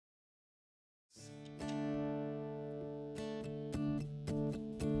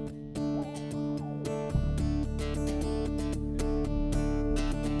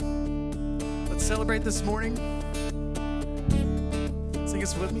celebrate this morning? Sing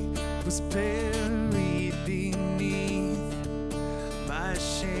this with me. Was buried beneath my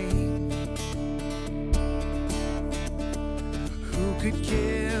shame. Who could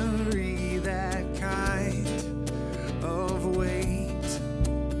carry that kind of weight?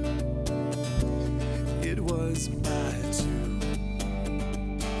 It was my tomb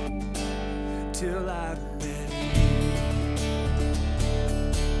till I met you.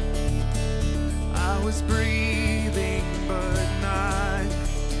 I was breathing but not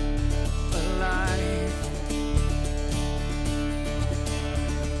alive.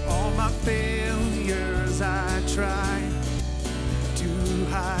 All my failures I tried to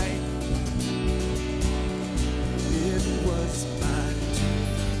hide. It was my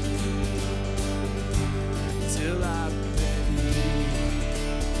doom till I met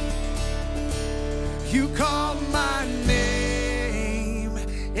you. You called my name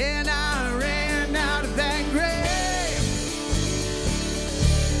and I ran out of that grave,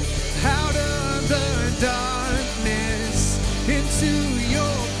 out of the darkness into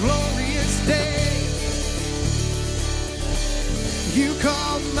your glorious day. You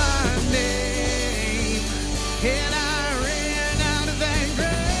called my name and I ran out of that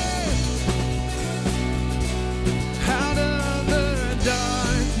grave, out of the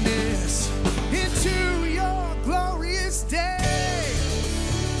darkness into your glorious day.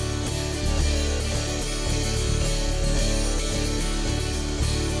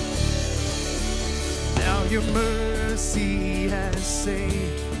 Now your mercy has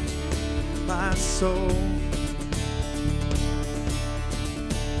saved my soul.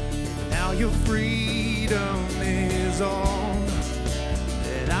 Now your freedom is all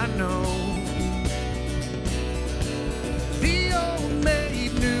that I know. The old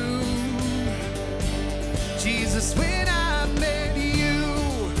made new, Jesus, when I met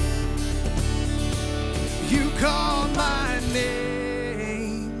you. You called my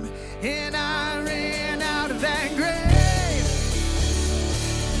name and I ran out of that grave,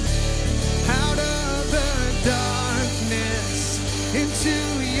 out of the darkness into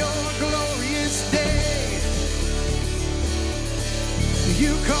your glorious day.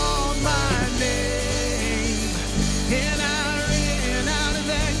 You called my name and I ran out of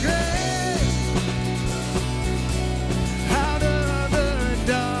that grave, out of the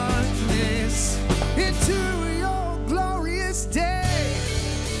darkness into your glorious day.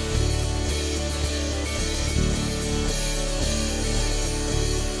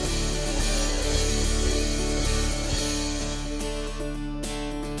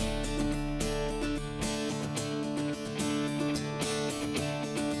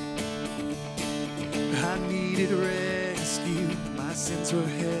 I needed rescue, my sins were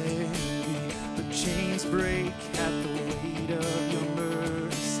heavy, but chains break at the weight of your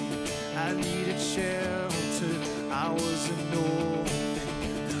mercy. I needed shelter, I was an orphan,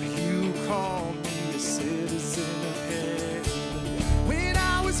 now you call me a citizen of heaven. When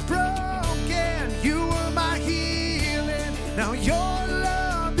I was broken, you were my healing. Now your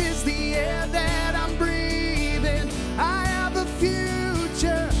love is the air that I'm breathing. I have a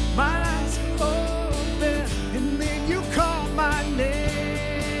future, my life's open, and then you call my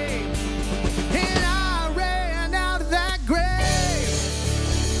name, and I ran out of that grave,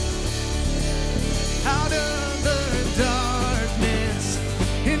 out of the darkness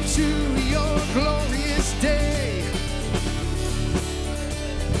into your glorious day.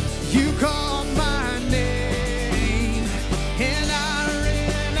 You called my name and I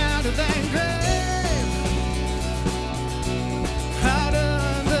ran out of that grave, out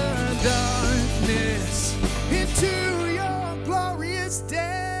of the darkness into your glorious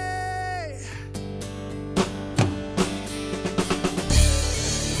day.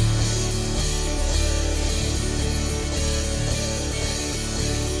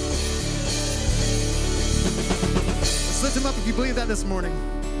 Let's lift him up if you believe that this morning.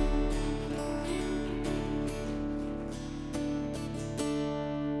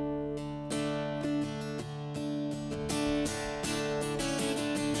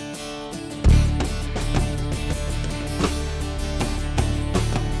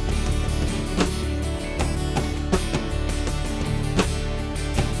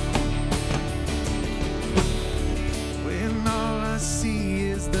 When all I see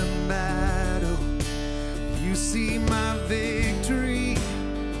is the battle, you see my victory.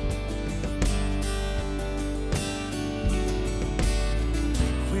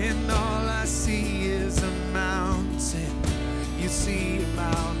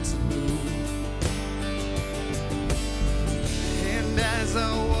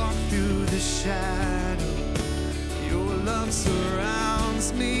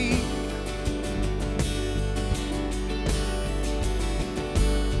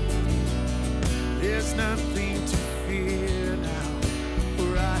 There's nothing to fear now,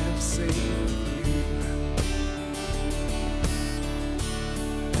 for I have saved you.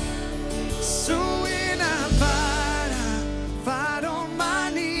 So when I fight on my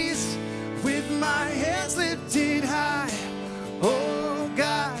knees with my hands lifted high. Oh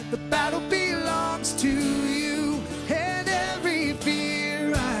God, the battle belongs to you, and every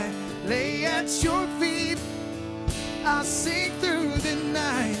fear I lay at your feet. I'll sing through the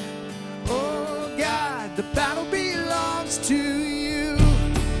night. Oh God, the battle belongs to you.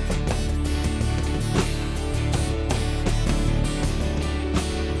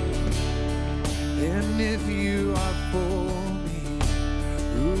 And if you are for me,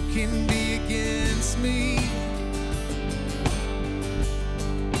 who can be against me?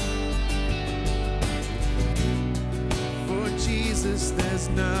 For Jesus, there's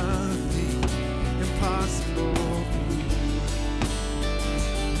nothing impossible.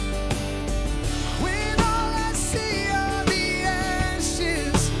 When all I see are the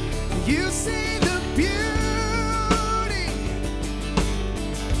ashes, you see the beauty.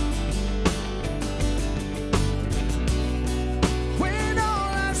 When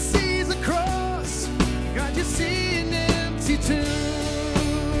all I see is a cross, God, you see an empty tomb.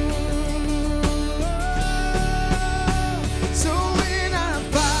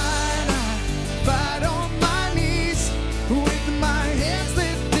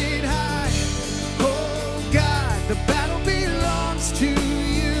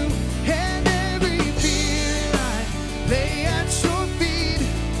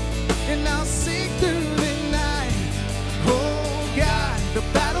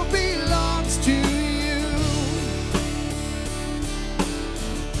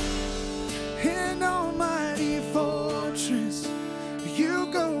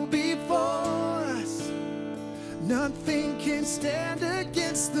 Nothing can stand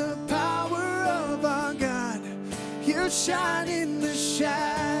against the power of our God. You shine in the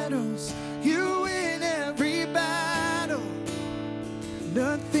shadows, you win every battle.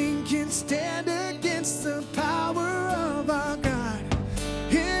 Nothing can stand against the power of our God.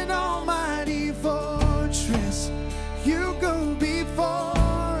 In almighty fortress, you go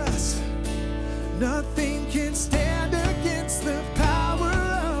before us. Nothing can stand against the power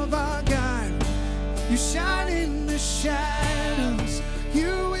of our God. You shine in the shadows,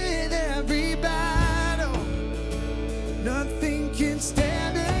 you win every battle. Nothing can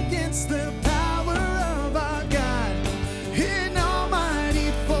stand against the power of our God. In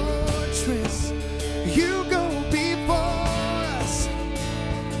almighty fortress, you go before us.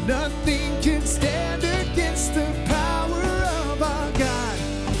 Nothing can stand against the power of our God.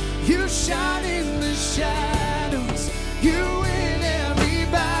 You shine in the shadows, you win every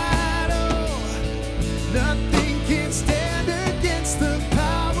battle. Nothing can stand against the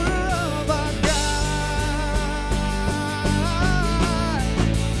power of our God.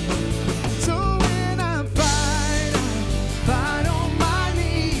 So when I fight on my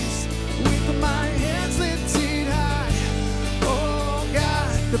knees with my hands lifted high. Oh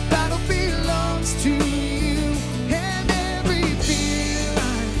God, the battle belongs to you, and every fear I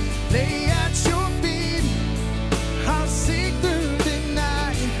lay at your feet. I'll sing through the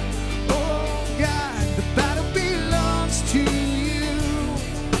night. Oh God, the battle belongs to you.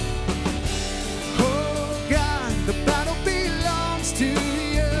 Oh God, the battle belongs to you.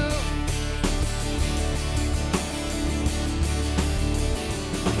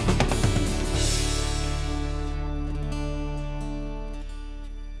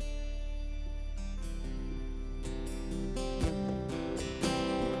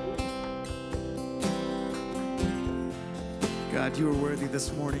 God, you are worthy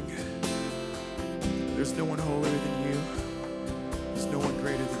this morning. There's no one holier than you. There's no one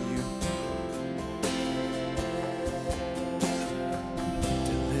greater than you.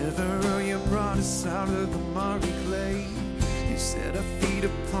 Deliverer, you brought us out of the miry clay. You set our feet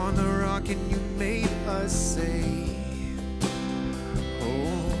upon the rock and you made us say,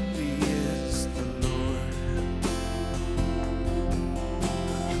 holy is the Lord.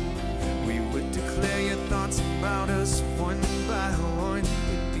 We would declare your thoughts about us one by one.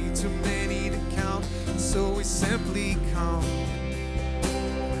 It'd be too many to count, so we simply come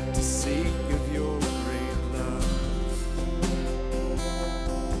to sing of your great love.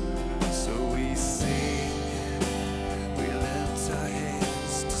 So we sing, we lift our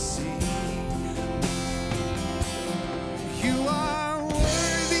hands to sing. You are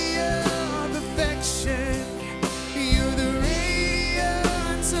worthy of affection. You're the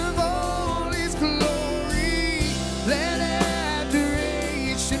radiance of all His glory. Let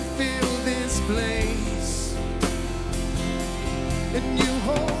adoration fill this place. And you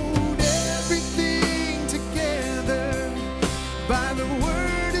hold everything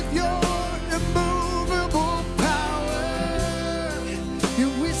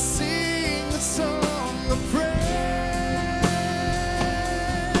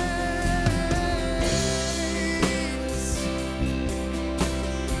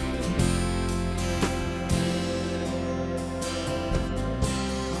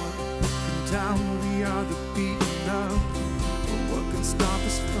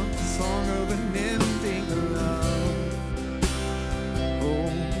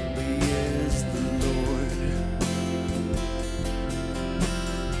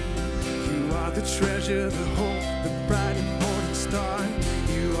treasure, the hope, the bright and morning star.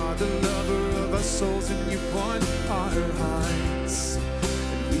 You are the lover of our souls, and you point our hearts,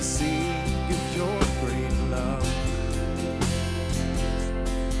 and we sing of your great love.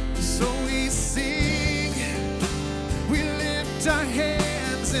 So we sing, we lift our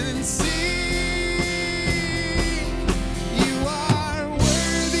hands and sing. You are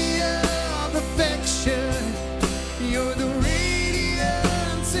worthy of affection. You're the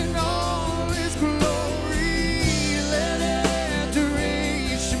radiance in all His glory. Let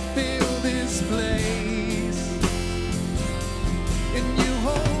adoration fill this place. And you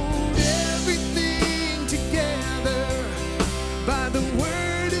hold everything together by the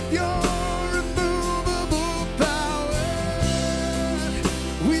word of your immovable power.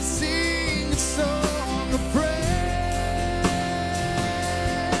 We sing a song of praise,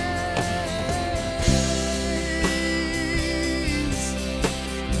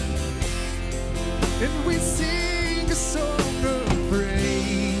 and we sing a song of praise.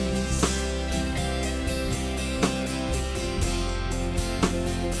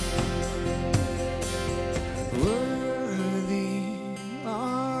 Worthy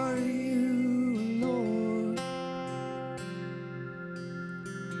are you, Lord.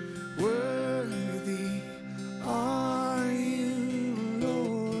 Worthy are you,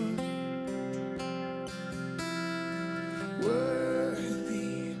 Lord.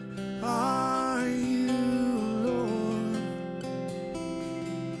 Worthy are you, Lord,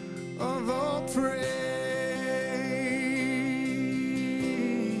 of all praise.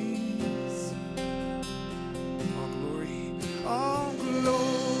 All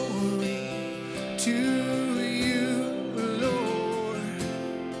glory to you, Lord.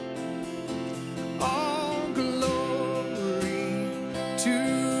 All glory to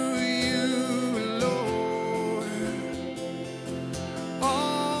you, Lord.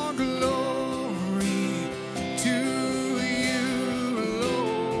 All glory to you,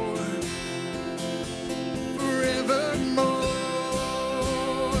 Lord, forevermore,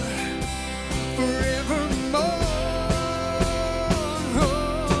 forevermore.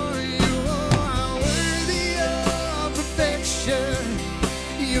 You are worthy of perfection.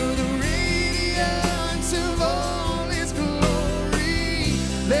 You're the radiance of all His glory.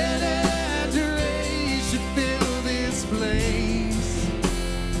 Let adoration fill this place.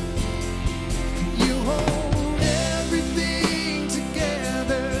 You hold everything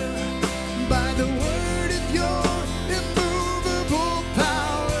together by the word of your immovable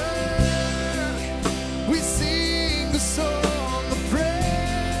power. We sing a song of praise.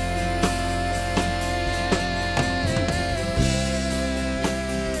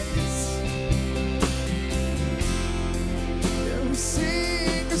 Yeah, we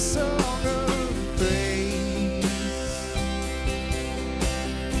sing a song of praise.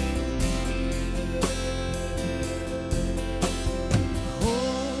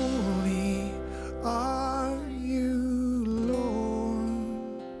 Holy are you,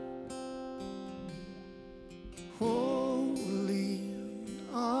 Lord. Holy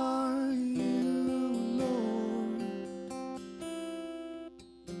are you, Lord.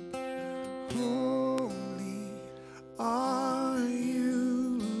 Holy are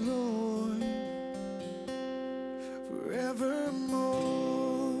you, Lord, forevermore.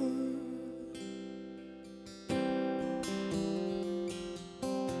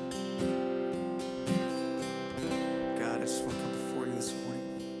 God, I just want to come before you this morning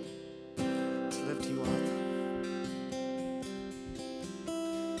to lift you up,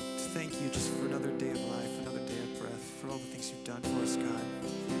 to thank you just for another day of life, another day of breath, for all the things you've done for us, God.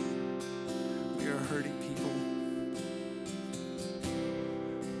 We are hurting people.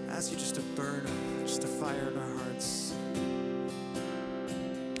 I ask you just to burn, just a fire in our hearts,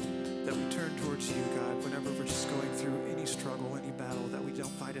 that we turn towards you, God, whenever we're just going through any struggle, any battle, that we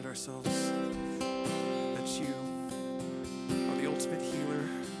don't fight it ourselves, that you are the ultimate healer.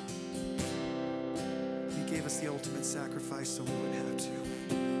 You gave us the ultimate sacrifice so we wouldn't have to.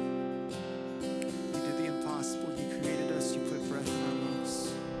 You did the impossible. You created us. You put breath in our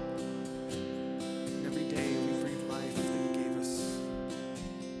lungs. And every day we breathe life that you gave us.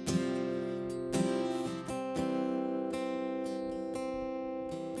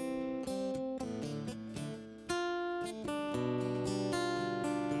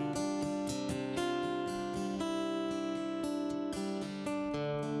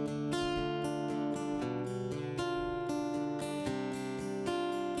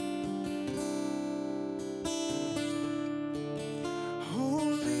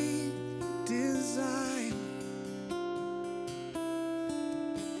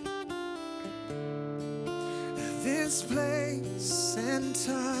 this place and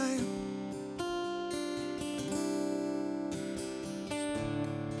time.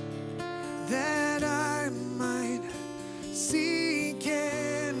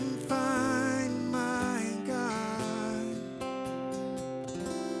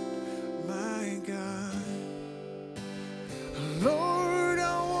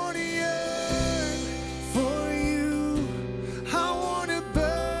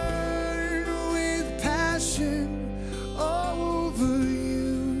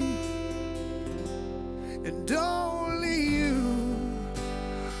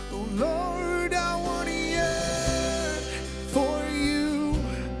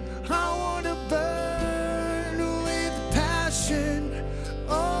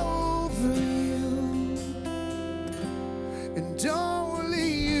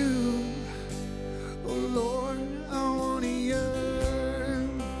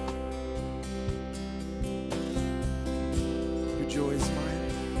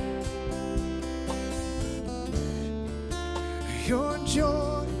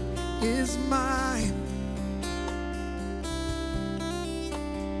 is mine.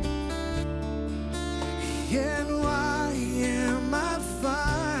 And why am I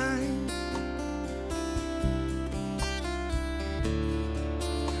fine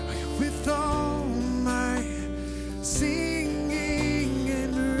with all my singing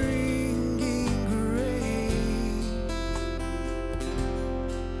and ringing grace?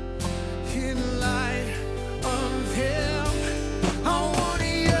 In light of Him, I want to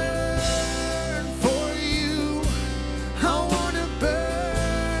yearn for you. I want to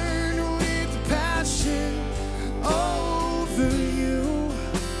burn with passion over you,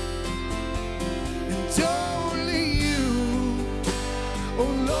 and only you. Oh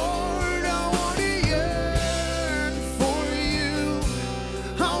Lord, I want to yearn for you.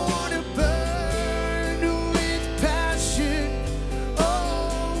 I want to burn with passion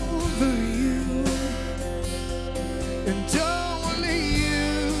over you, and only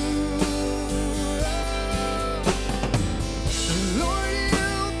you. Lord,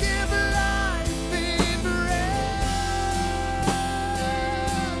 you give life and breath.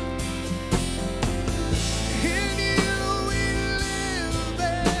 In you we live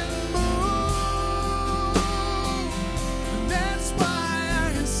and move. That's why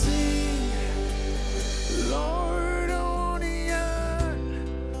I sing. Lord, I want to yearn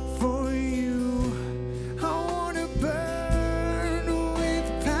for you. I want to burn with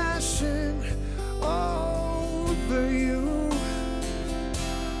passion over you,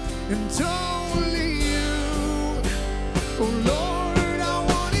 and only you. Oh Lord, I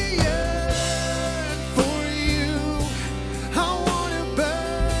want to yearn for you. I want to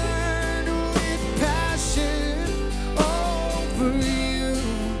burn with passion over you,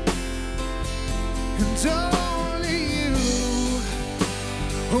 and only you.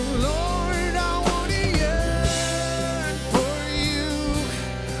 Oh Lord, I want to yearn for you.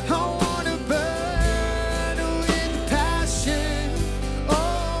 I want to burn with passion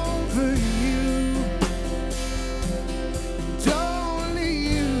over you, and only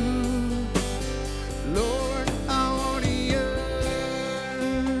you. Lord, I want to yearn.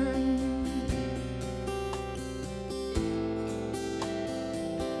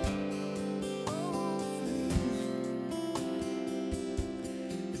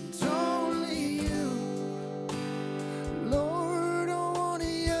 And only you. Lord, I want to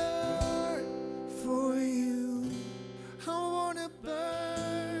yearn for you. I want to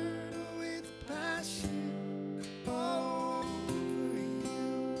burn with passion over you,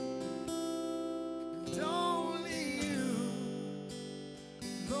 and only you.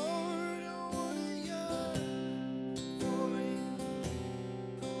 Lord, I want to yearn for you.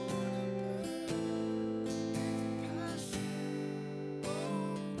 I want to burn with passion over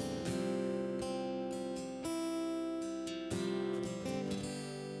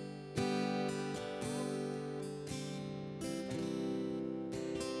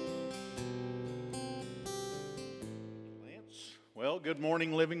Lance. Well, good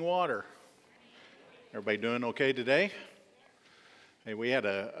morning, Living Water. Everybody doing okay today? Hey, we had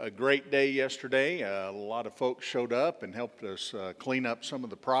a great day yesterday. A lot of folks showed up and helped us clean up some of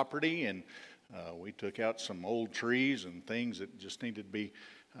the property, and we took out some old trees and things that just needed to be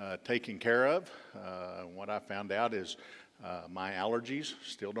taken care of. What I found out is my allergies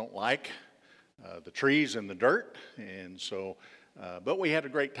still don't like the trees and the dirt, and so but we had a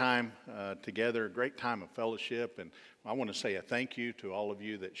great time together, a great time of fellowship, and I want to say a thank you to all of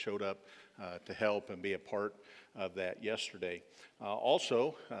you that showed up to help and be a part of that yesterday.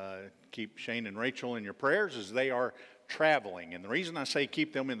 Also, keep Shane and Rachel in your prayers as they are traveling, and the reason I say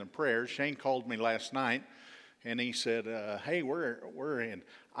keep them in the prayers, Shane called me last night and he said, hey, we're in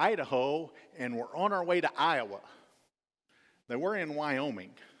Idaho and we're on our way to Iowa. They were in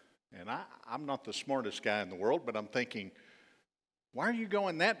Wyoming, and I'm not the smartest guy in the world, but I'm thinking, why are you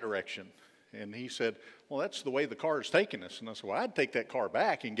going that direction? And he said, well, that's the way the car is taking us. And I said, well, I'd take that car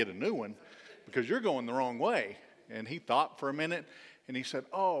back and get a new one because you're going the wrong way. And he thought for a minute, and he said,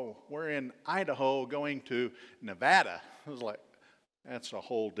 oh, we're in Idaho going to Nevada. I was like, that's a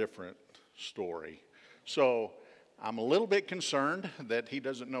whole different story. So I'm a little bit concerned that he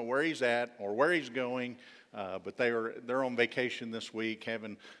doesn't know where he's at or where he's going, but they're on vacation this week,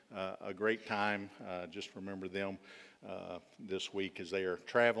 having a great time. Just remember them this week as they are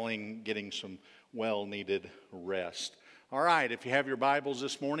traveling, getting some well-needed rest. All right, if you have your Bibles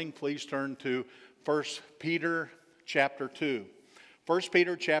this morning, please turn to 1 Peter chapter 2. 1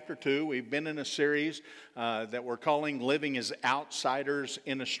 Peter chapter 2, we've been in a series that we're calling Living as Outsiders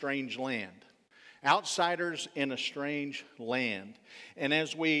in a Strange Land. Outsiders in a strange land. And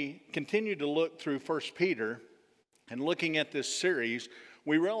as we continue to look through 1 Peter and looking at this series,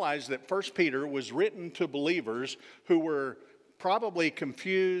 we realize that 1 Peter was written to believers who were probably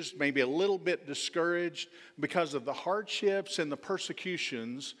confused, maybe a little bit discouraged because of the hardships and the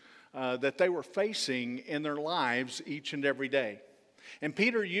persecutions that they were facing in their lives each and every day. And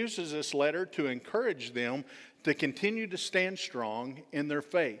Peter uses this letter to encourage them to continue to stand strong in their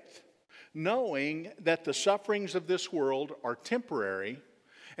faith, knowing that the sufferings of this world are temporary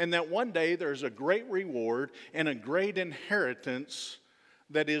and that one day there's a great reward and a great inheritance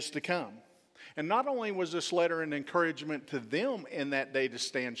that is to come. And not only was this letter an encouragement to them in that day to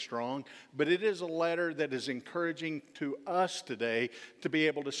stand strong, but it is a letter that is encouraging to us today to be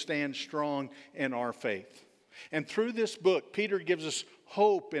able to stand strong in our faith. And through this book, Peter gives us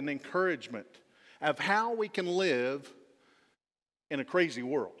hope and encouragement of how we can live in a crazy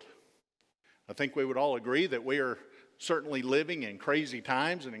world. I think we would all agree that we are certainly living in crazy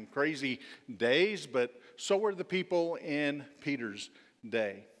times and in crazy days, but so are the people in Peter's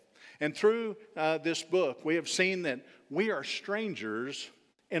day. And through this book, we have seen that we are strangers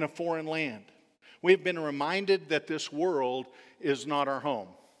in a foreign land. We have been reminded that this world is not our home.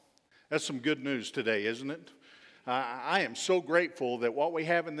 That's some good news today, isn't it? I am so grateful that what we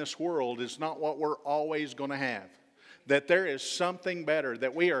have in this world is not what we're always going to have. That there is something better,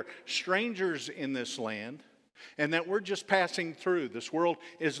 that we are strangers in this land, and that we're just passing through. This world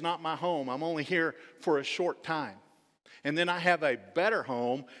is not my home. I'm only here for a short time. And then I have a better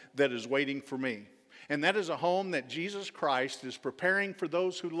home that is waiting for me. And that is a home that Jesus Christ is preparing for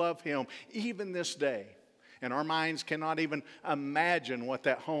those who love Him even this day. And our minds cannot even imagine what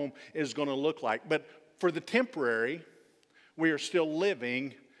that home is going to look like. But for the temporary, we are still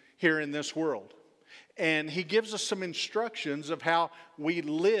living here in this world. And He gives us some instructions of how we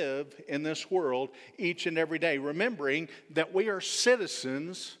live in this world each and every day, remembering that we are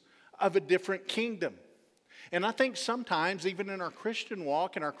citizens of a different kingdom. And I think sometimes, even in our Christian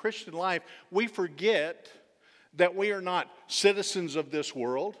walk, in our Christian life, we forget that we are not citizens of this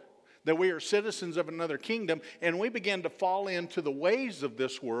world, that we are citizens of another kingdom, and we begin to fall into the ways of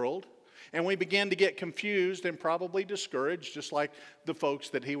this world, and we begin to get confused and probably discouraged, just like the folks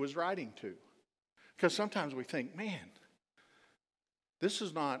that he was writing to. Because sometimes we think, man, this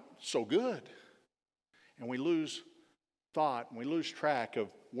is not so good. And we lose thought and we lose track of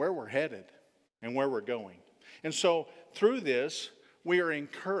where we're headed and where we're going. And so through this, we are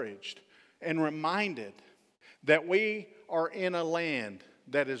encouraged and reminded that we are in a land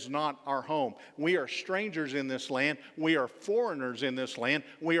that is not our home. We are strangers in this land. We are foreigners in this land.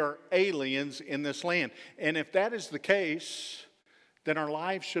 We are aliens in this land. And if that is the case, then our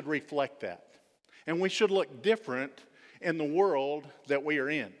lives should reflect that. And we should look different in the world that we are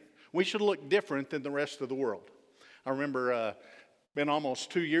in. We should look different than the rest of the world. I remember, been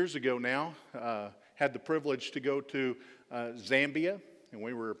almost 2 years ago now, had the privilege to go to Zambia, and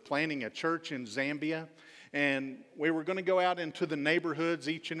we were planning a church in Zambia. And we were going to go out into the neighborhoods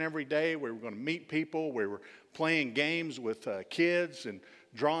each and every day. We were going to meet people. We were playing games with kids and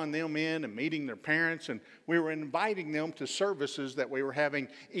drawing them in and meeting their parents. And we were inviting them to services that we were having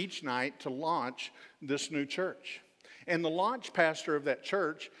each night to launch this new church. And the launch pastor of that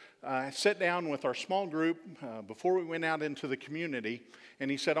church sat down with our small group before we went out into the community. And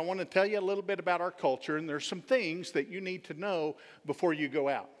he said, I want to tell you a little bit about our culture. And there's some things that you need to know before you go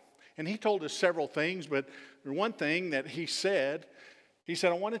out. And he told us several things, but one thing that he said, I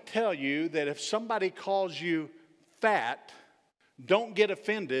want to tell you that if somebody calls you fat, don't get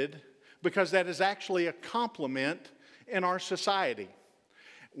offended, because that is actually a compliment in our society.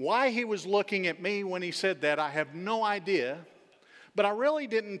 Why he was looking at me when he said that, I have no idea, but I really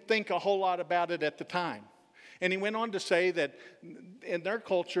didn't think a whole lot about it at the time. And he went on to say that in their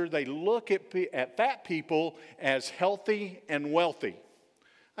culture, they look at fat people as healthy and wealthy.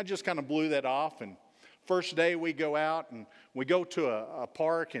 I just kind of blew that off, and first day we go out and we go to a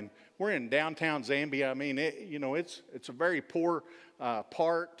park, and we're in downtown Zambia. I mean, it's a very poor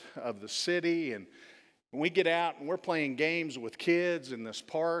part of the city, and we get out and we're playing games with kids in this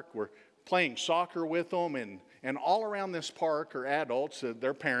park. We're playing soccer with them, and all around this park are adults,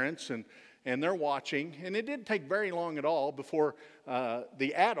 their parents, and they're watching. And it didn't take very long at all before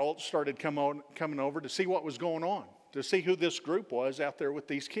the adults started coming over to see what was going on, to see who this group was out there with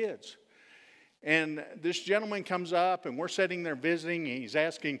these kids. And this gentleman comes up, and we're sitting there visiting, and he's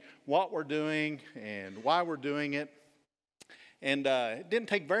asking what we're doing and why we're doing it. And it didn't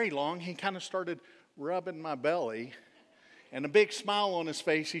take very long. He kind of started rubbing my belly, and a big smile on his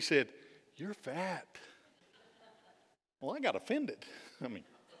face. He said, "You're fat." Well, I got offended. I mean,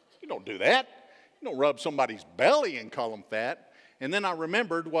 you don't do that. You don't rub somebody's belly and call them fat. And then I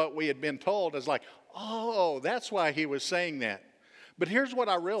remembered what we had been told. I was like, oh, that's why he was saying that. But here's what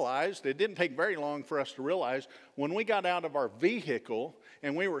I realized. It didn't take very long for us to realize. When we got out of our vehicle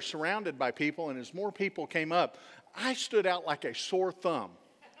and we were surrounded by people, and as more people came up, I stood out like a sore thumb.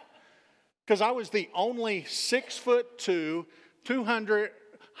 Because I was the only 6'2",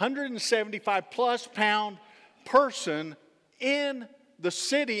 175 plus pound person in the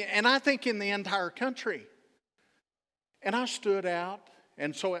city, and I think in the entire country. And I stood out,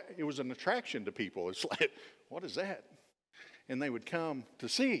 and so it was an attraction to people. It's like, what is that? And they would come to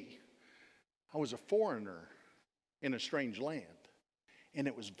see. I was a foreigner in a strange land. And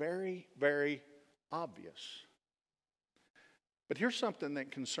it was very, very obvious. But here's something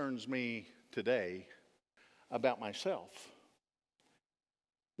that concerns me today about myself.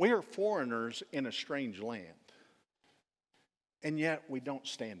 We are foreigners in a strange land. And yet we don't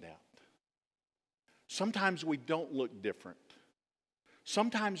stand out. Sometimes we don't look different.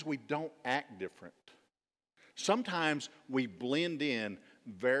 Sometimes we don't act different. Sometimes we blend in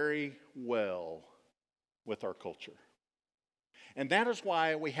very well with our culture. And that is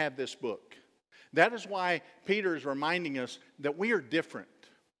why we have this book. That is why Peter is reminding us that we are different.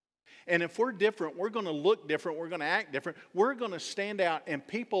 And if we're different, we're going to look different, we're going to act different, we're going to stand out, and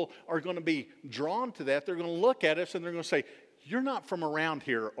people are going to be drawn to that. They're going to look at us and they're going to say, "You're not from around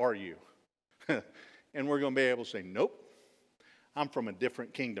here, are you?" And we're going to be able to say, "Nope, I'm from a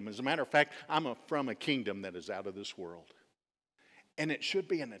different kingdom. As a matter of fact, I'm from a kingdom that is out of this world." And it should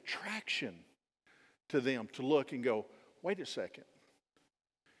be an attraction to them to look and go, "Wait a second.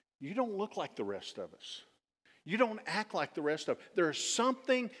 You don't look like the rest of us. You don't act like the rest of us. There's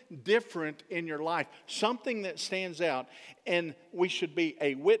something different in your life, something that stands out, and we should be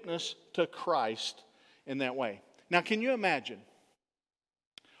a witness to Christ in that way." Now, can you imagine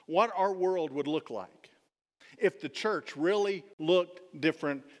what our world would look like if the church really looked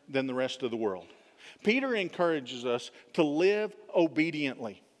different than the rest of the world? Peter encourages us to live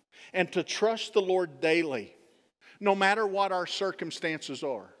obediently and to trust the Lord daily, no matter what our circumstances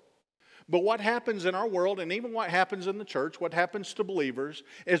are. But what happens in our world, and even what happens in the church, what happens to believers,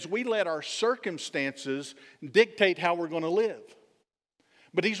 is we let our circumstances dictate how we're going to live.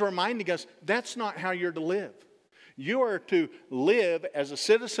 But he's reminding us that's not how you're to live. You are to live as a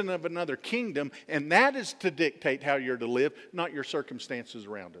citizen of another kingdom, and that is to dictate how you're to live, not your circumstances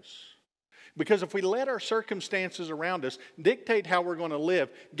around us. Because if we let our circumstances around us dictate how we're going to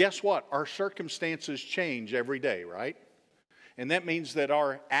live, guess what? Our circumstances change every day, right? And that means that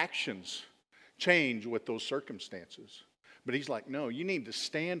our actions change with those circumstances. But he's like, no, you need to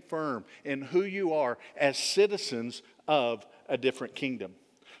stand firm in who you are as citizens of a different kingdom.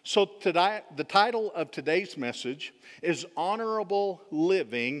 So today, the title of today's message is Honorable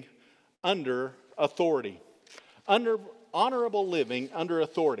Living Under Authority. Honorable living under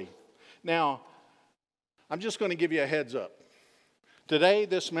authority. Now, I'm just going to give you a heads up. Today,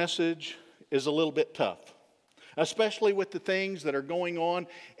 this message is a little bit tough, especially with the things that are going on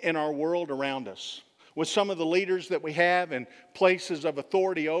in our world around us. With some of the leaders that we have in places of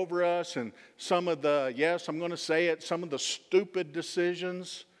authority over us, and some of the, yes, I'm going to say it, some of the stupid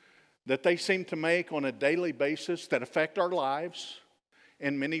decisions that they seem to make on a daily basis that affect our lives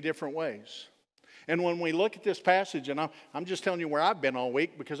in many different ways. And when we look at this passage, and I'm just telling you where I've been all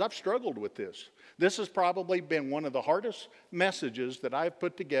week because I've struggled with this. This has probably been one of the hardest messages that I've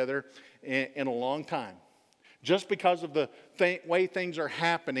put together in a long time. Just because of the way things are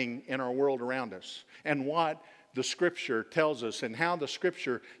happening in our world around us and what the Scripture tells us and how the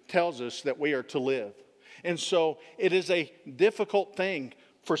Scripture tells us that we are to live. And so it is a difficult thing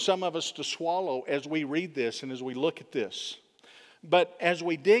for some of us to swallow as we read this and as we look at this. But as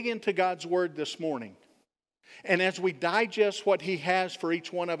we dig into God's Word this morning, and as we digest what He has for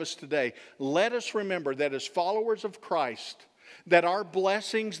each one of us today, let us remember that as followers of Christ, that our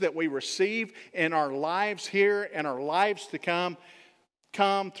blessings that we receive in our lives here and our lives to come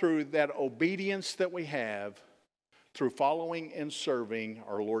through that obedience that we have through following and serving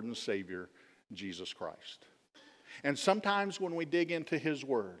our Lord and Savior, Jesus Christ. And sometimes when we dig into His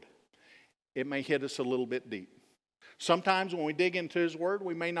Word, it may hit us a little bit deep. Sometimes when we dig into His Word,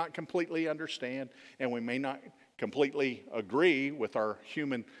 we may not completely understand and we may not completely agree with our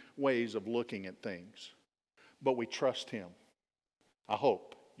human ways of looking at things. But we trust Him. I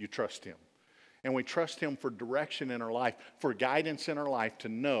hope you trust Him. And we trust Him for direction in our life, for guidance in our life to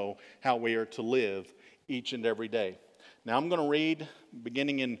know how we are to live each and every day. Now I'm going to read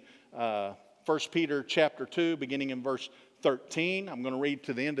beginning in 1 Peter chapter 2, beginning in verse 13. I'm going to read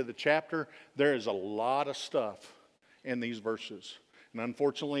to the end of the chapter. There is a lot of stuff in these verses. And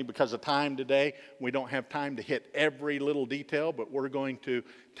unfortunately, because of time today, we don't have time to hit every little detail, but we're going to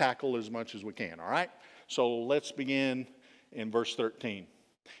tackle as much as we can, all right? So let's begin in verse 13.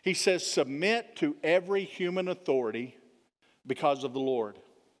 He says, submit to every human authority because of the Lord,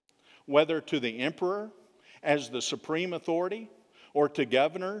 whether to the emperor as the supreme authority, or to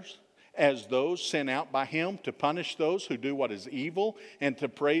governors as those sent out by him to punish those who do what is evil and to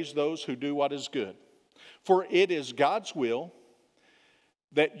praise those who do what is good. For it is God's will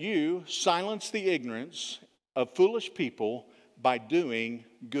that you silence the ignorance of foolish people by doing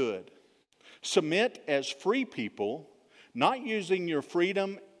good. Submit as free people, not using your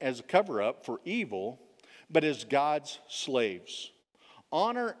freedom as a cover-up for evil, but as God's slaves.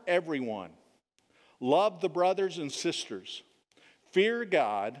 Honor everyone. Love the brothers and sisters. Fear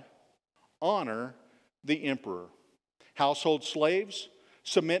God. Honor the emperor. Household slaves,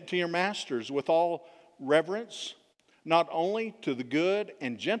 submit to your masters with all reverence, not only to the good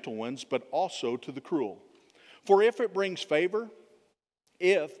and gentle ones, but also to the cruel. For if it brings favor,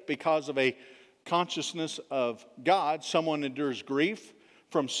 if, because of a consciousness of God, someone endures grief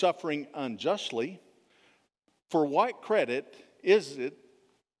from suffering unjustly, for what credit is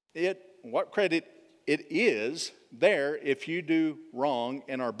what credit it is there if you do wrong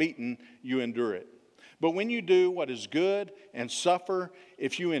and are beaten, you endure it. But when you do what is good and suffer,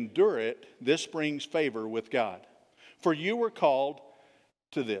 if you endure it, this brings favor with God. For you were called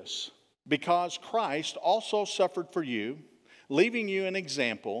to this, because Christ also suffered for you, leaving you an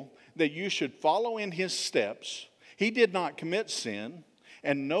example that you should follow in his steps. He did not commit sin,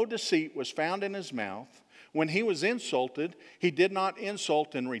 and no deceit was found in his mouth. When he was insulted, he did not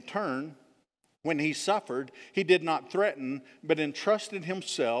insult in return. When he suffered, he did not threaten, but entrusted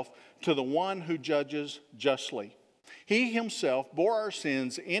himself to the one who judges justly. He himself bore our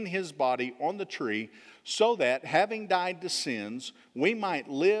sins in his body on the tree, so that, having died to sins, we might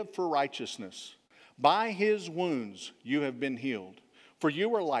live for righteousness. By his wounds you have been healed. For you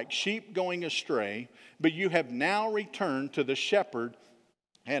were like sheep going astray, but you have now returned to the shepherd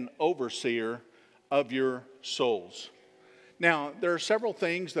and overseer of your souls. Now, there are several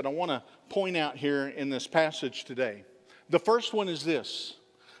things that I want to point out here in this passage today. The first one is this: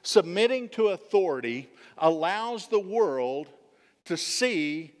 submitting to authority allows the world to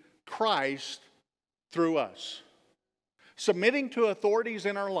see Christ through us. Submitting to authorities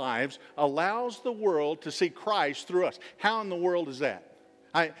in our lives allows the world to see Christ through us. How in the world is that?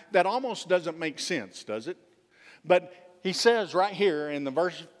 That almost doesn't make sense, does it? But he says right here in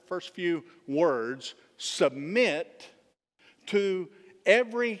the first few words, submit to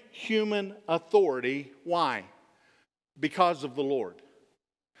every human authority. Why? Because of the Lord.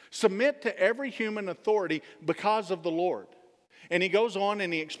 Submit to every human authority because of the Lord. And he goes on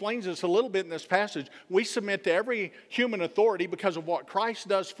and he explains this a little bit in this passage. We submit to every human authority because of what Christ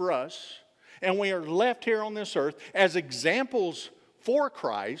does for us. And we are left here on this earth as examples for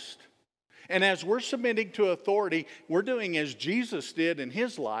Christ. And as we're submitting to authority, we're doing as Jesus did in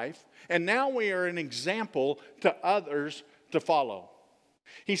his life. And now we are an example to others to follow.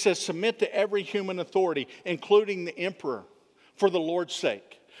 He says, submit to every human authority, including the emperor, for the Lord's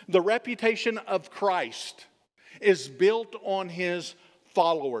sake. The reputation of Christ is built on his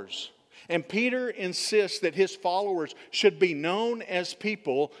followers. And Peter insists that his followers should be known as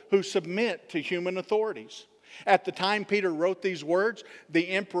people who submit to human authorities. At the time Peter wrote these words, the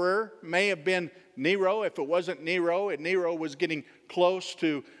emperor may have been Nero. If it wasn't Nero, Nero was getting close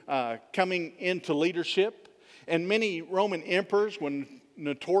to coming into leadership. And many Roman emperors were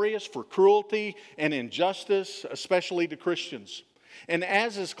notorious for cruelty and injustice, especially to Christians. And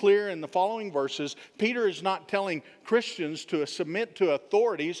as is clear in the following verses, Peter is not telling Christians to submit to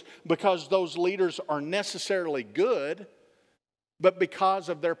authorities because those leaders are necessarily good, but because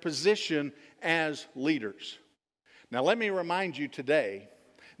of their position as leaders. Now let me remind you today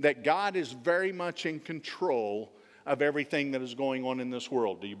that God is very much in control of everything that is going on in this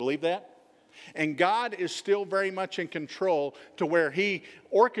world. Do you believe that? And God is still very much in control to where he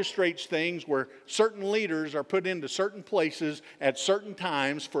orchestrates things where certain leaders are put into certain places at certain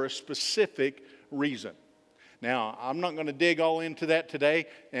times for a specific reason. Now, I'm not going to dig all into that today,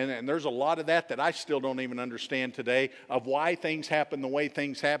 and there's a lot of that I still don't even understand today of why things happen the way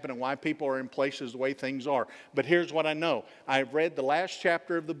things happen and why people are in places the way things are. But here's what I know. I've read the last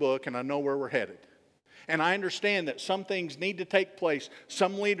chapter of the book, and I know where we're headed. And I understand that some things need to take place.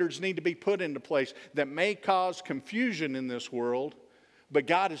 Some leaders need to be put into place that may cause confusion in this world. But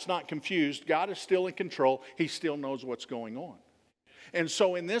God is not confused. God is still in control. He still knows what's going on. And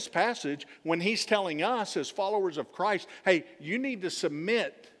so in this passage, when he's telling us as followers of Christ, hey, you need to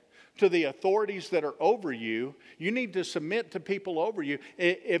submit to the authorities that are over you. You need to submit to people over you.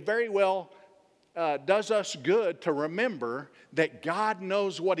 It very well does us good to remember that God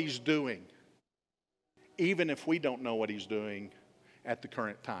knows what he's doing. even if we don't know what He's doing at the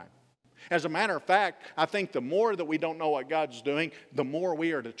current time. As a matter of fact, I think the more that we don't know what God's doing, the more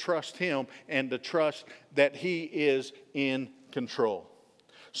we are to trust Him and to trust that He is in control.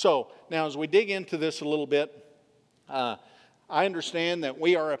 So, now as we dig into this a little bit, I understand that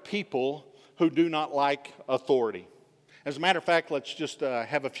we are a people who do not like authority. As a matter of fact, let's just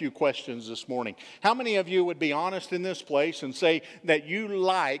have a few questions this morning. How many of you would be honest in this place and say that you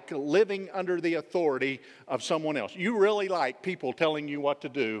like living under the authority of someone else? You really like people telling you what to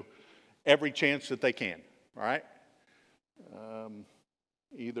do every chance that they can, all right?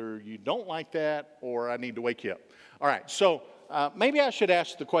 Either you don't like that or I need to wake you up. All right, so maybe I should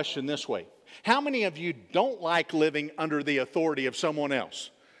ask the question this way. How many of you don't like living under the authority of someone else?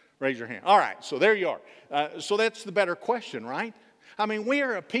 Raise your hand. All right, so there you are. So that's the better question, right? I mean, we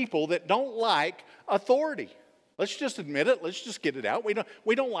are a people that don't like authority. Let's just admit it. Let's just get it out.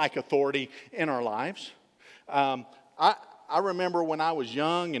 We don't like authority in our lives. I remember when I was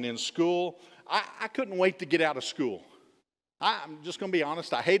young and in school, I couldn't wait to get out of school. I'm just going to be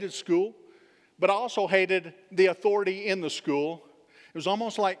honest. I hated school, but I also hated the authority in the school. It was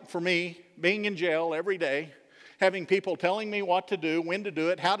almost like, for me, being in jail every day, having people telling me what to do, when to do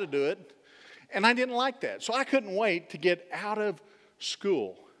it, how to do it. And I didn't like that. So I couldn't wait to get out of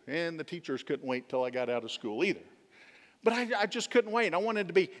school. And the teachers couldn't wait till I got out of school either. But I just couldn't wait. I wanted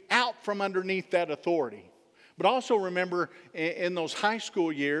to be out from underneath that authority. But also remember, in those high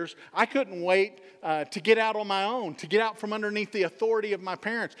school years, I couldn't wait to get out on my own, to get out from underneath the authority of my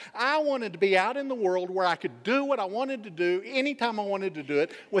parents. I wanted to be out in the world where I could do what I wanted to do anytime I wanted to do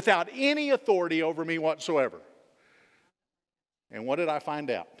it without any authority over me whatsoever. And what did I find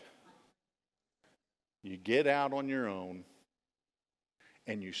out? You get out on your own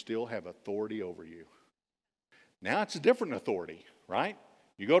and you still have authority over you. Now it's a different authority, right?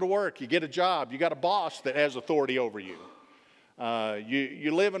 You go to work, you get a job, you got a boss that has authority over you.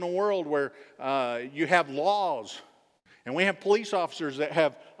 You live in a world where you have laws, and we have police officers that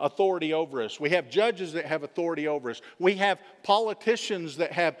have authority over us. We have judges that have authority over us. We have politicians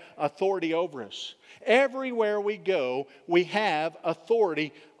that have authority over us. Everywhere we go, we have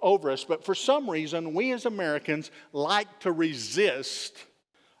authority over us. But for some reason, we as Americans like to resist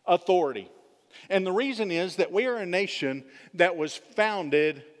authority. And the reason is that we are a nation that was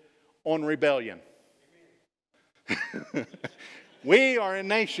founded on rebellion. We are a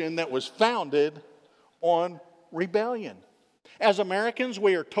nation that was founded on rebellion. As Americans,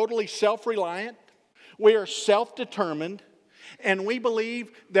 we are totally self-reliant. We are self-determined. And we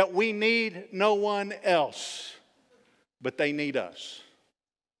believe that we need no one else, but they need us.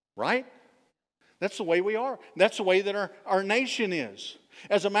 Right? That's the way we are. That's the way that our nation is.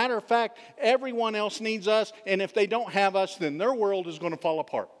 As a matter of fact, everyone else needs us, and if they don't have us, then their world is going to fall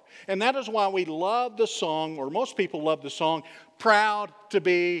apart. And that is why we love the song, or most people love the song, Proud to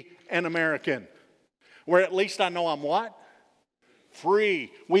Be an American. Where at least I know I'm what?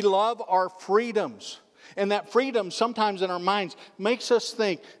 Free. We love our freedoms. And that freedom sometimes in our minds makes us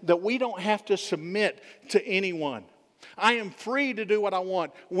think that we don't have to submit to anyone. I am free to do what I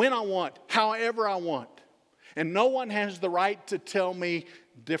want, when I want, however I want. And no one has the right to tell me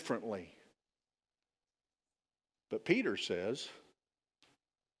differently. But Peter says,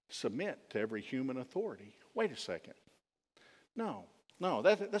 submit to every human authority. Wait a second. No,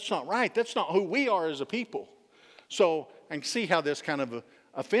 that's not right. That's not who we are as a people. So I can see how this kind of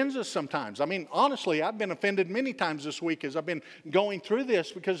offends us sometimes. I mean, honestly, I've been offended many times this week as I've been going through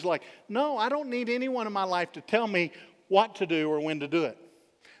this because no, I don't need anyone in my life to tell me what to do or when to do it.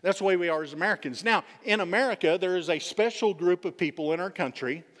 That's the way we are as Americans. Now, in America, there is a special group of people in our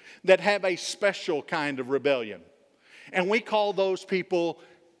country that have a special kind of rebellion. And we call those people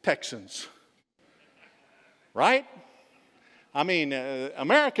Texans. Right? I mean,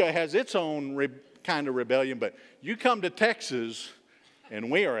 America has its own kind of rebellion, but you come to Texas and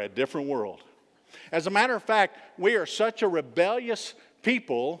we are a different world. As a matter of fact, we are such a rebellious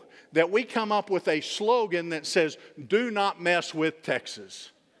people that we come up with a slogan that says, do not mess with Texas.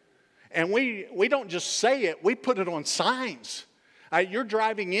 And we don't just say it, we put it on signs. You're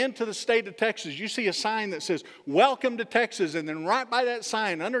driving into the state of Texas, you see a sign that says, welcome to Texas, and then right by that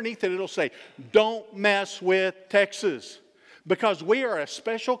sign, underneath it, it'll say, don't mess with Texas. Because we are a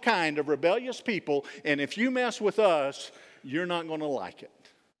special kind of rebellious people, and if you mess with us, you're not going to like it.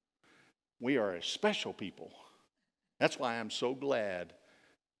 We are a special people. That's why I'm so glad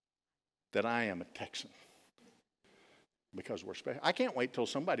that I am a Texan. Because we're special. I can't wait till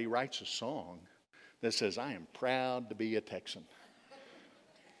somebody writes a song that says, I am proud to be a Texan.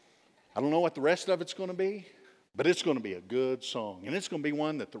 I don't know what the rest of it's going to be, But it's going to be a good song. And it's going to be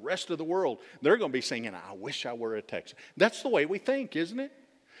one that the rest of the world, they're going to be singing, I wish I were a Texan. That's the way we think, isn't it?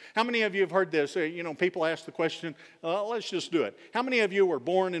 How many of you have heard this? People ask the question, let's just do it. How many of you were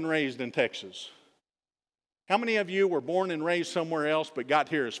born and raised in Texas? How many of you were born and raised somewhere else but got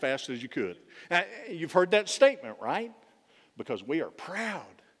here as fast as you could? You've heard that statement, right? Because we are proud.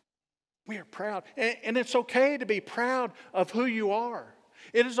 We are proud. And it's okay to be proud of who you are.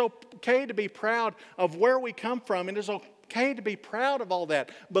 It is okay to be proud of where we come from. It is okay to be proud of all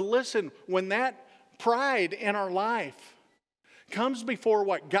that. But listen, when that pride in our life comes before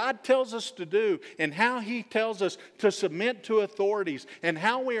what God tells us to do and how He tells us to submit to authorities and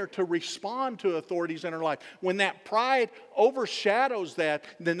how we are to respond to authorities in our life, when that pride overshadows that,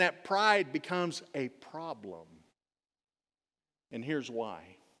 then that pride becomes a problem. And here's why.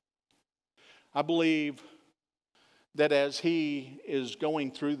 I believe that as he is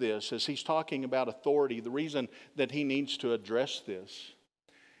going through this, as he's talking about authority, the reason that he needs to address this,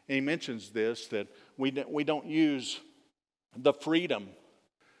 and he mentions this, that we don't use the freedom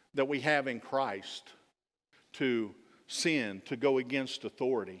that we have in Christ to sin, to go against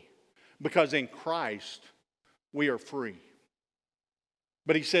authority. Because in Christ, we are free.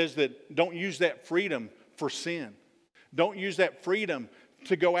 But he says that don't use that freedom for sin. Don't use that freedom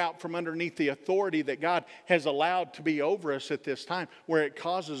to go out from underneath the authority that God has allowed to be over us at this time, where it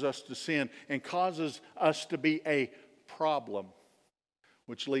causes us to sin and causes us to be a problem.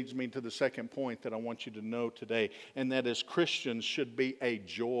 Which leads me to the second point that I want you to know today, and that is Christians should be a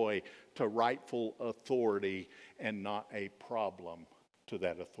joy to rightful authority and not a problem to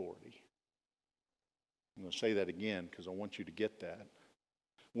that authority. I'm going to say that again because I want you to get that.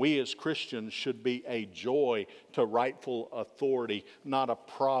 We as Christians should be a joy to rightful authority, not a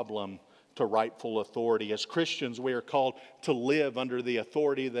problem to rightful authority. As Christians, we are called to live under the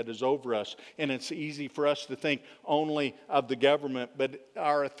authority that is over us. And it's easy for us to think only of the government, but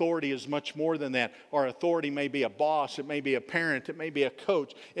our authority is much more than that. Our authority may be a boss, it may be a parent, it may be a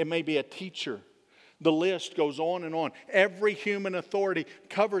coach, it may be a teacher. The list goes on and on. Every human authority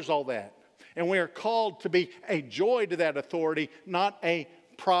covers all that. And we are called to be a joy to that authority, not a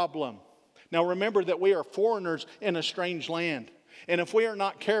problem. Now remember that we are foreigners in a strange land. And if we are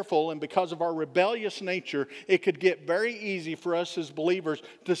not careful, and because of our rebellious nature, it could get very easy for us as believers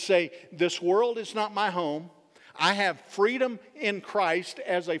to say, this world is not my home. I have freedom in Christ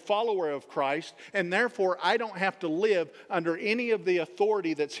as a follower of Christ, and therefore I don't have to live under any of the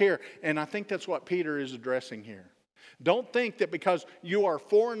authority that's here. And I think that's what Peter is addressing here. Don't think that because you are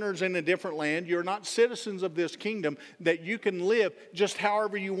foreigners in a different land, you're not citizens of this kingdom, that you can live just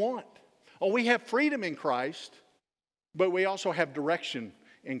however you want. Oh, we have freedom in Christ, but we also have direction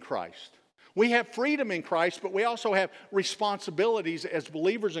in Christ. We have freedom in Christ, but we also have responsibilities as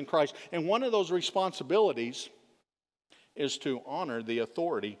believers in Christ. And one of those responsibilities is to honor the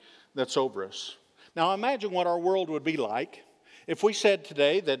authority that's over us. Now imagine what our world would be like if we said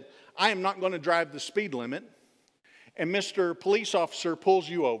today that I am not going to drive the speed limit, and Mr. Police Officer pulls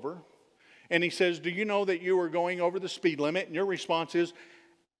you over, and he says, do you know that you are going over the speed limit? And your response is,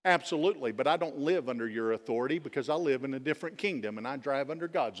 absolutely, but I don't live under your authority because I live in a different kingdom and I drive under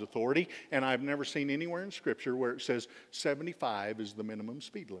God's authority, and I've never seen anywhere in Scripture where it says 75 is the minimum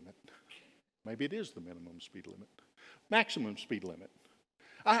speed limit. Maybe it is the minimum speed limit. Maximum speed limit.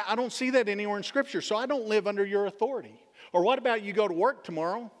 I don't see that anywhere in Scripture, so I don't live under your authority. Or what about you go to work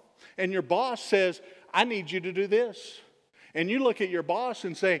tomorrow and your boss says, I need you to do this. And you look at your boss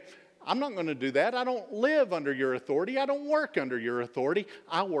and say, I'm not going to do that. I don't live under your authority. I don't work under your authority.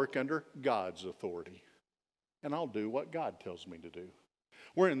 I work under God's authority. And I'll do what God tells me to do.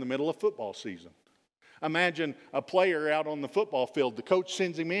 We're in the middle of football season. Imagine a player out on the football field. The coach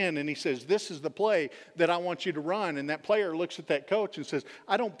sends him in and he says, this is the play that I want you to run. And that player looks at that coach and says,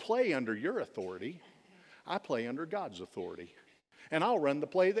 I don't play under your authority. I play under God's authority. And I'll run the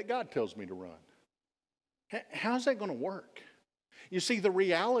play that God tells me to run. How's that going to work? You see, the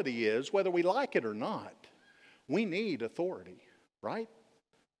reality is, whether we like it or not, we need authority, right?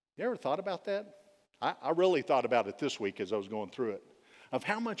 You ever thought about that? I really thought about it this week as I was going through it, of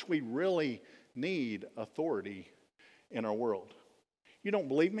how much we really need authority in our world. You don't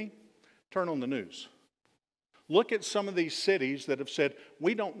believe me? Turn on the news. Look at some of these cities that have said,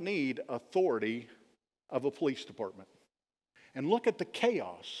 we don't need authority of a police department. And look at the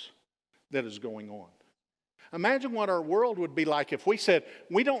chaos that is going on. Imagine what our world would be like if we said,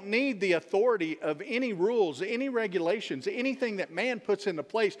 we don't need the authority of any rules, any regulations, anything that man puts into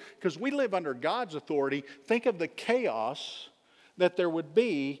place, because we live under God's authority. Think of the chaos that there would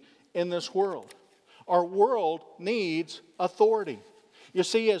be in this world. Our world needs authority. You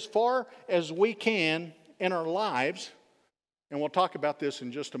see, as far as we can, in our lives, and we'll talk about this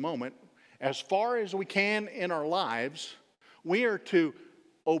in just a moment, as far as we can in our lives, we are to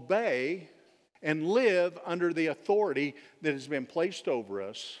obey and live under the authority that has been placed over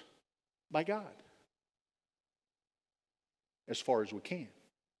us by God. As far as we can.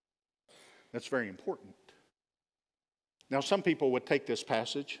 That's very important. Now, some people would take this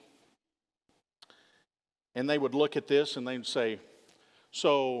passage and they would look at this and they'd say,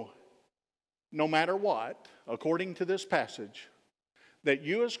 so no matter what, according to this passage, that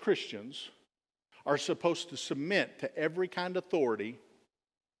you as Christians are supposed to submit to every kind of authority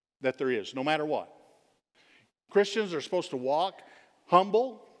that there is, no matter what. Christians are supposed to walk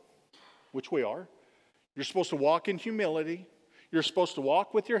humble, which we are. You're supposed to walk in humility. You're supposed to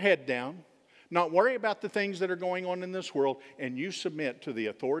walk with your head down, not worry about the things that are going on in this world, and you submit to the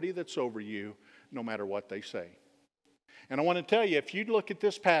authority that's over you no matter what they say. And I want to tell you, if you look at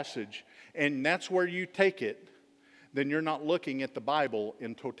this passage and that's where you take it, then you're not looking at the Bible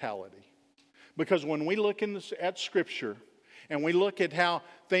in totality. Because when we look at Scripture and we look at how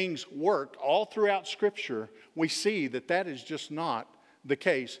things work all throughout Scripture, we see that that is just not the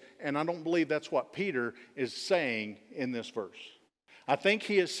case. And I don't believe that's what Peter is saying in this verse. I think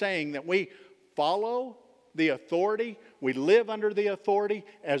he is saying that we follow the authority, we live under the authority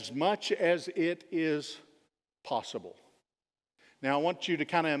as much as it is possible. Now, I want you to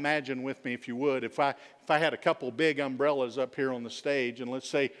kind of imagine with me, if you would, if I had a couple big umbrellas up here on the stage, and let's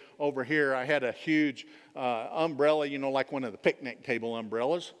say over here I had a huge umbrella, like one of the picnic table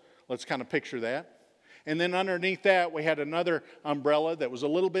umbrellas. Let's kind of picture that. And then underneath that, we had another umbrella that was a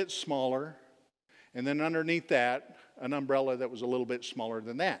little bit smaller. And then underneath that, an umbrella that was a little bit smaller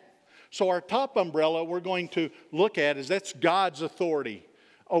than that. So our top umbrella we're going to look at is that's God's authority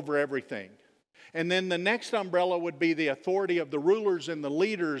over everything. And then the next umbrella would be the authority of the rulers and the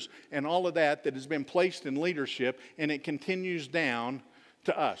leaders and all of that has been placed in leadership, and it continues down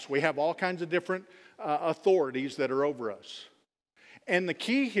to us. We have all kinds of different authorities that are over us. And the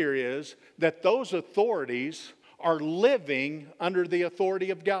key here is that those authorities are living under the authority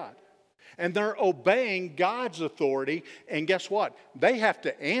of God. And they're obeying God's authority, and guess what? They have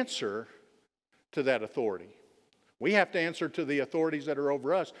to answer to that authority. We have to answer to the authorities that are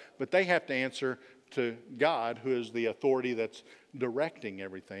over us, but they have to answer to God, who is the authority that's directing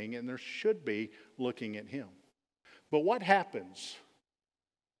everything, and there should be looking at Him. But what happens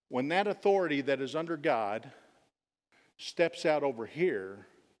when that authority that is under God steps out over here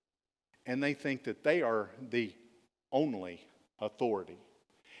and they think that they are the only authority?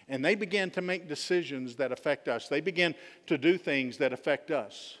 And they begin to make decisions that affect us. They begin to do things that affect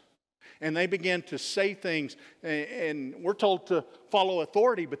us. And they begin to say things, and we're told to follow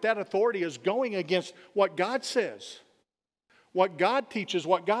authority, but that authority is going against what God says, what God teaches,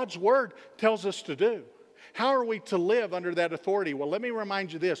 what God's Word tells us to do. How are we to live under that authority? Well, let me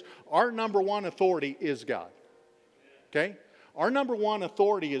remind you this. Our number one authority is God. Okay? Our number one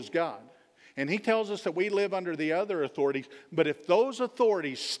authority is God. And He tells us that we live under the other authorities, but if those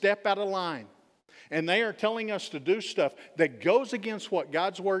authorities step out of line, and they are telling us to do stuff that goes against what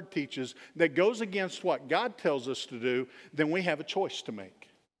God's Word teaches, that goes against what God tells us to do, then we have a choice to make.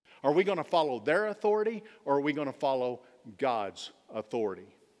 Are we going to follow their authority, or are we going to follow God's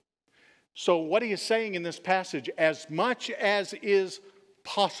authority? So what he is saying in this passage, as much as is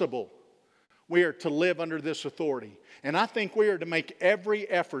possible, we are to live under this authority. And I think we are to make every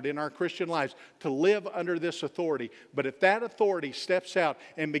effort in our Christian lives to live under this authority. But if that authority steps out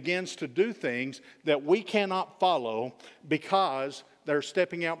and begins to do things that we cannot follow because they're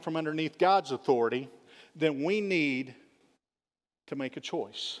stepping out from underneath God's authority, then we need to make a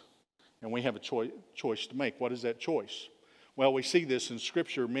choice. And we have a choice to make. What is that choice? Well, we see this in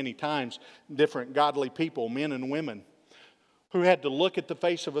Scripture many times. Different godly people, men and women, who had to look at the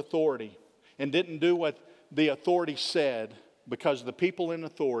face of authority and didn't do what the authority said because the people in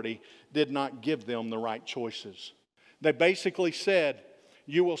authority did not give them the right choices. They basically said,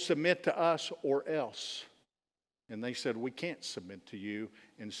 you will submit to us or else. And they said, we can't submit to you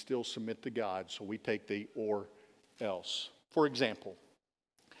and still submit to God, so we take the or else. For example,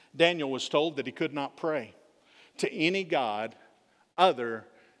 Daniel was told that he could not pray to any god other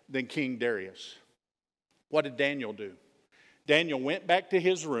than King Darius. What did Daniel do? Daniel went back to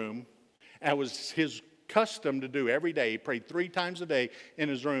his room. It was his custom to do every day. He prayed 3 times a day in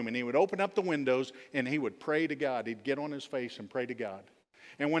his room, and he would open up the windows and he would pray to God. He'd get on his face and pray to God.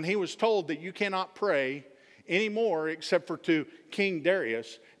 And when he was told that you cannot pray anymore except for to King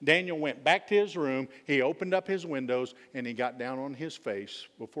Darius, Daniel went back to his room, he opened up his windows, and he got down on his face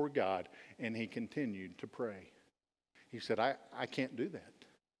before God, and he continued to pray. He said, I can't do that.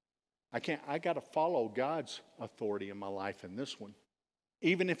 I got to follow God's authority in my life in this one,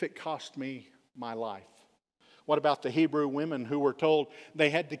 even if it cost me my life. What about the Hebrew women who were told they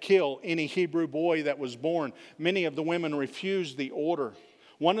had to kill any Hebrew boy that was born? Many of the women refused the order.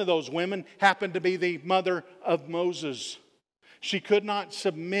 One of those women happened to be the mother of Moses. She could not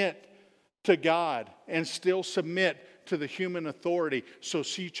submit to God and still submit to the human authority. So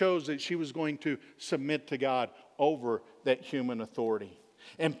she chose that she was going to submit to God over that human authority.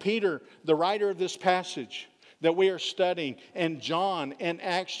 And Peter, the writer of this passage that we are studying, and John in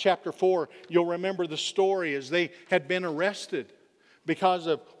Acts chapter 4, you'll remember the story as they had been arrested because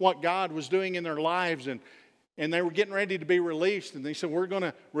of what God was doing in their lives, and they were getting ready to be released, and they said, we're going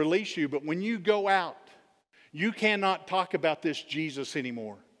to release you, but when you go out, you cannot talk about this Jesus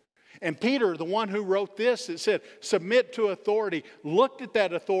anymore. And Peter, the one who wrote this, it said, submit to authority, looked at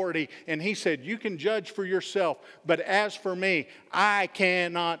that authority, and he said, you can judge for yourself. But as for me, I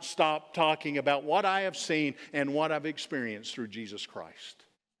cannot stop talking about what I have seen and what I've experienced through Jesus Christ.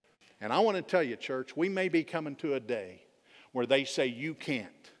 And I want to tell you, church, we may be coming to a day where they say you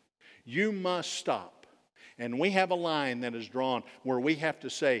can't. You must stop. And we have a line that is drawn where we have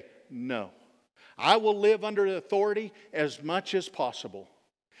to say, no. I will live under authority as much as possible.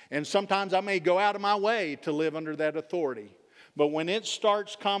 And sometimes I may go out of my way to live under that authority. But when it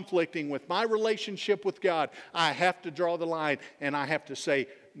starts conflicting with my relationship with God, I have to draw the line and I have to say,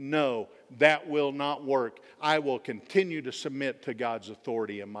 no, that will not work. I will continue to submit to God's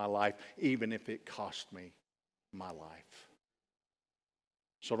authority in my life, even if it cost me my life.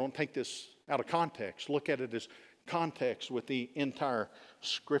 So don't take this out of context. Look at it as context with the entire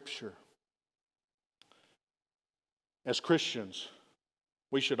Scripture. As Christians,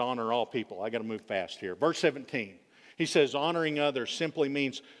 we should honor all people. I got to move fast here. Verse 17. He says honoring others simply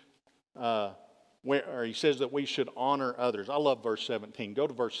means, he says that we should honor others. I love verse 17. Go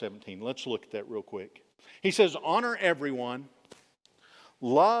to verse 17. Let's look at that real quick. He says honor everyone,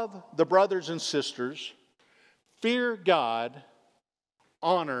 love the brothers and sisters, fear God,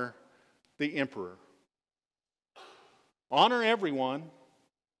 honor the emperor. Honor everyone,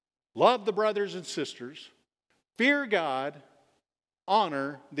 love the brothers and sisters, fear God,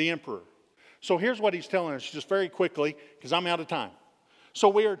 honor the emperor. So here's what he's telling us just very quickly, because I'm out of time. So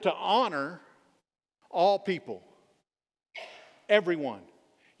we are to honor all people, everyone.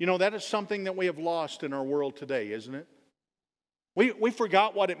 You know, that is something that we have lost in our world today, isn't it? We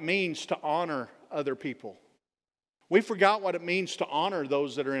forgot what it means to honor other people. We forgot what it means to honor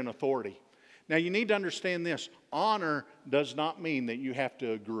those that are in authority. Now you need to understand this. Honor does not mean that you have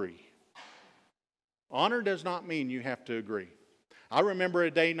to agree. Honor does not mean you have to agree. I remember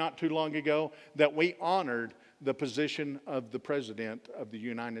a day not too long ago that we honored the position of the President of the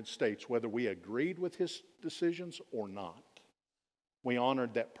United States, whether we agreed with his decisions or not. We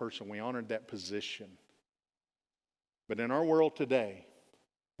honored that person. We honored that position. But in our world today,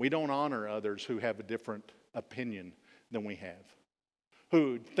 we don't honor others who have a different opinion than we have,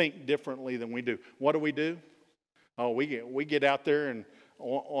 who think differently than we do. What do? Oh, we get out there and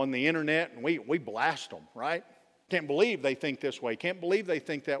on the internet and we blast them, right? Can't believe they think this way. Can't believe they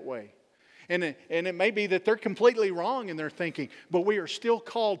think that way. And it may be that they're completely wrong in their thinking, but we are still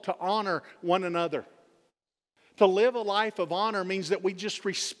called to honor one another. To live a life of honor means that we just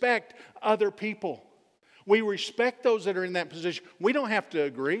respect other people. We respect those that are in that position. We don't have to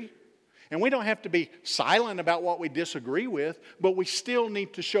agree. And we don't have to be silent about what we disagree with, but we still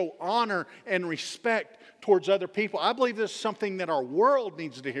need to show honor and respect towards other people. I believe this is something that our world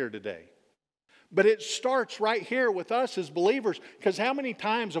needs to hear today. But it starts right here with us as believers, because how many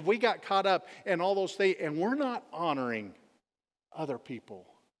times have we got caught up in all those things and we're not honoring other people?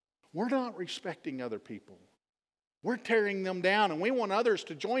 We're not respecting other people. We're tearing them down, and we want others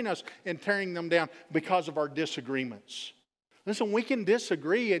to join us in tearing them down because of our disagreements. Listen, we can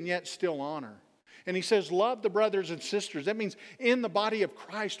disagree and yet still honor. And he says, love the brothers and sisters. That means in the body of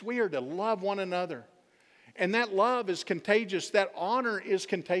Christ, we are to love one another. And that love is contagious. That honor is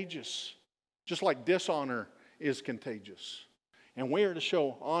contagious. Just like dishonor is contagious. And we are to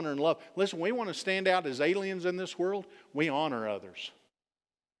show honor and love. Listen, we want to stand out as aliens in this world. We honor others.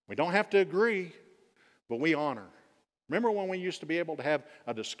 We don't have to agree, but we honor. Remember when we used to be able to have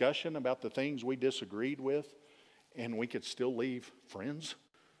a discussion about the things we disagreed with and we could still leave friends?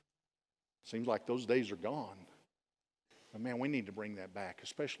 Seems like those days are gone. But man, we need to bring that back,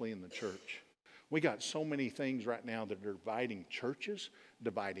 especially in the church. We got so many things right now that are dividing churches,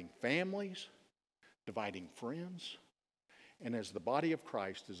 dividing families, dividing friends. And as the body of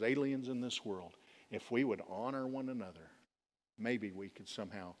Christ, as aliens in this world, if we would honor one another, maybe we could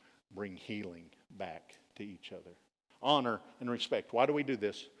somehow bring healing back to each other. Honor and respect. Why do we do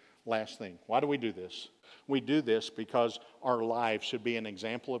this? Last thing. Why do we do this? We do this because our lives should be an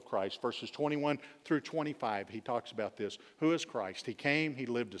example of Christ. Verses 21 through 25, he talks about this. Who is Christ? He came, he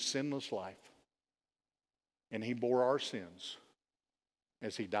lived a sinless life, and he bore our sins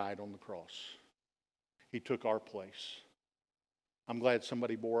as he died on the cross. He took our place. I'm glad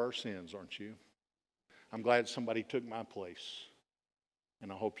somebody bore our sins, aren't you? I'm glad somebody took my place,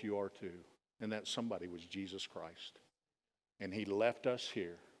 and I hope you are too. And that somebody was Jesus Christ. And he left us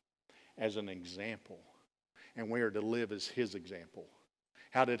here as an example. And we are to live as his example.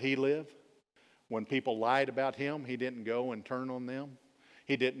 How did he live? When people lied about him, he didn't go and turn on them.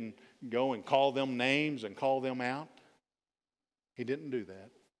 He didn't go and call them names and call them out. He didn't do that.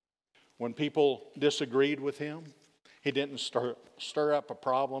 When people disagreed with him, he didn't stir up a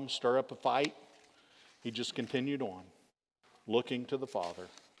problem, stir up a fight. He just continued on, looking to the Father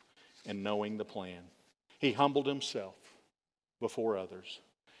and knowing the plan. He humbled himself before others.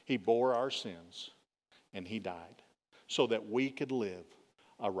 He bore our sins, and he died so that we could live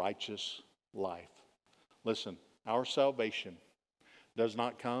a righteous life. Listen, our salvation does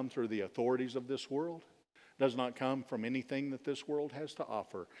not come through the authorities of this world, does not come from anything that this world has to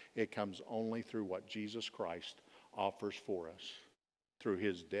offer. It comes only through what Jesus Christ offers for us, through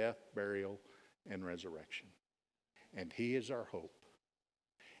his death, burial, and resurrection. And he is our hope.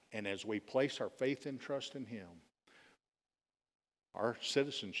 And as we place our faith and trust in him, our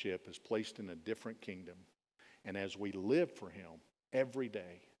citizenship is placed in a different kingdom. And as we live for him every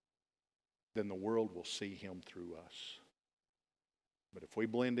day, then the world will see him through us. But if we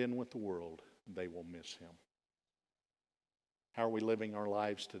blend in with the world, they will miss him. How are we living our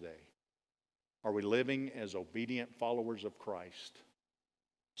lives today? Are we living as obedient followers of Christ,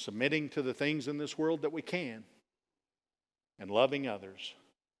 submitting to the things in this world that we can, and loving others,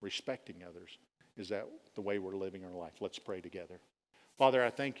 respecting others? Is that the way we're living our life? Let's pray together. Father, I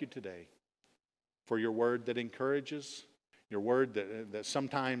thank you today for your word that encourages, your word that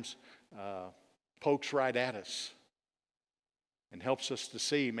sometimes pokes right at us and helps us to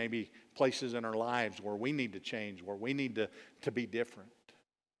see maybe places in our lives where we need to change, where we need to be different.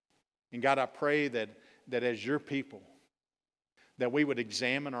 And God, I pray that as your people, that we would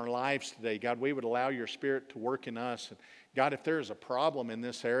examine our lives today. God, we would allow your Spirit to work in us. And God, if there is a problem in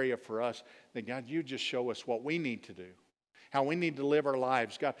this area for us, then God, you just show us what we need to do, how we need to live our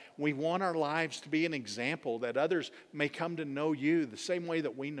lives. God, we want our lives to be an example that others may come to know you the same way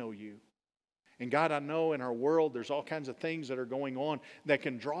that we know you. And God, I know in our world there's all kinds of things that are going on that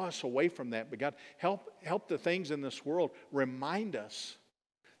can draw us away from that. But God, help the things in this world remind us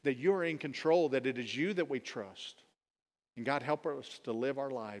that you're in control, that it is you that we trust. And God, help us to live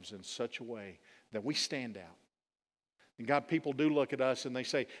our lives in such a way that we stand out. And God, people do look at us and they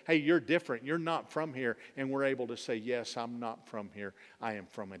say, hey, you're different. You're not from here. And we're able to say, yes, I'm not from here. I am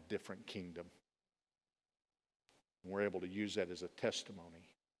from a different kingdom. And we're able to use that as a testimony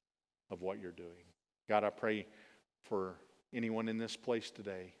of what you're doing. God, I pray for anyone in this place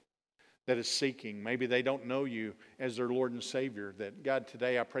today that is seeking. Maybe they don't know you as their Lord and Savior. That God,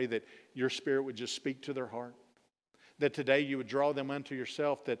 today I pray that your Spirit would just speak to their heart. That today you would draw them unto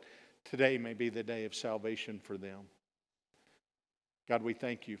yourself. That today may be the day of salvation for them. God, we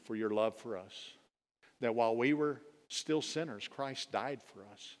thank you for your love for us. That while we were still sinners, Christ died for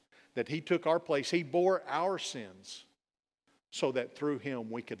us. That he took our place. He bore our sins so that through him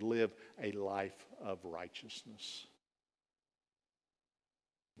we could live a life of righteousness.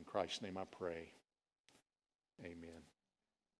 In Christ's name I pray. Amen.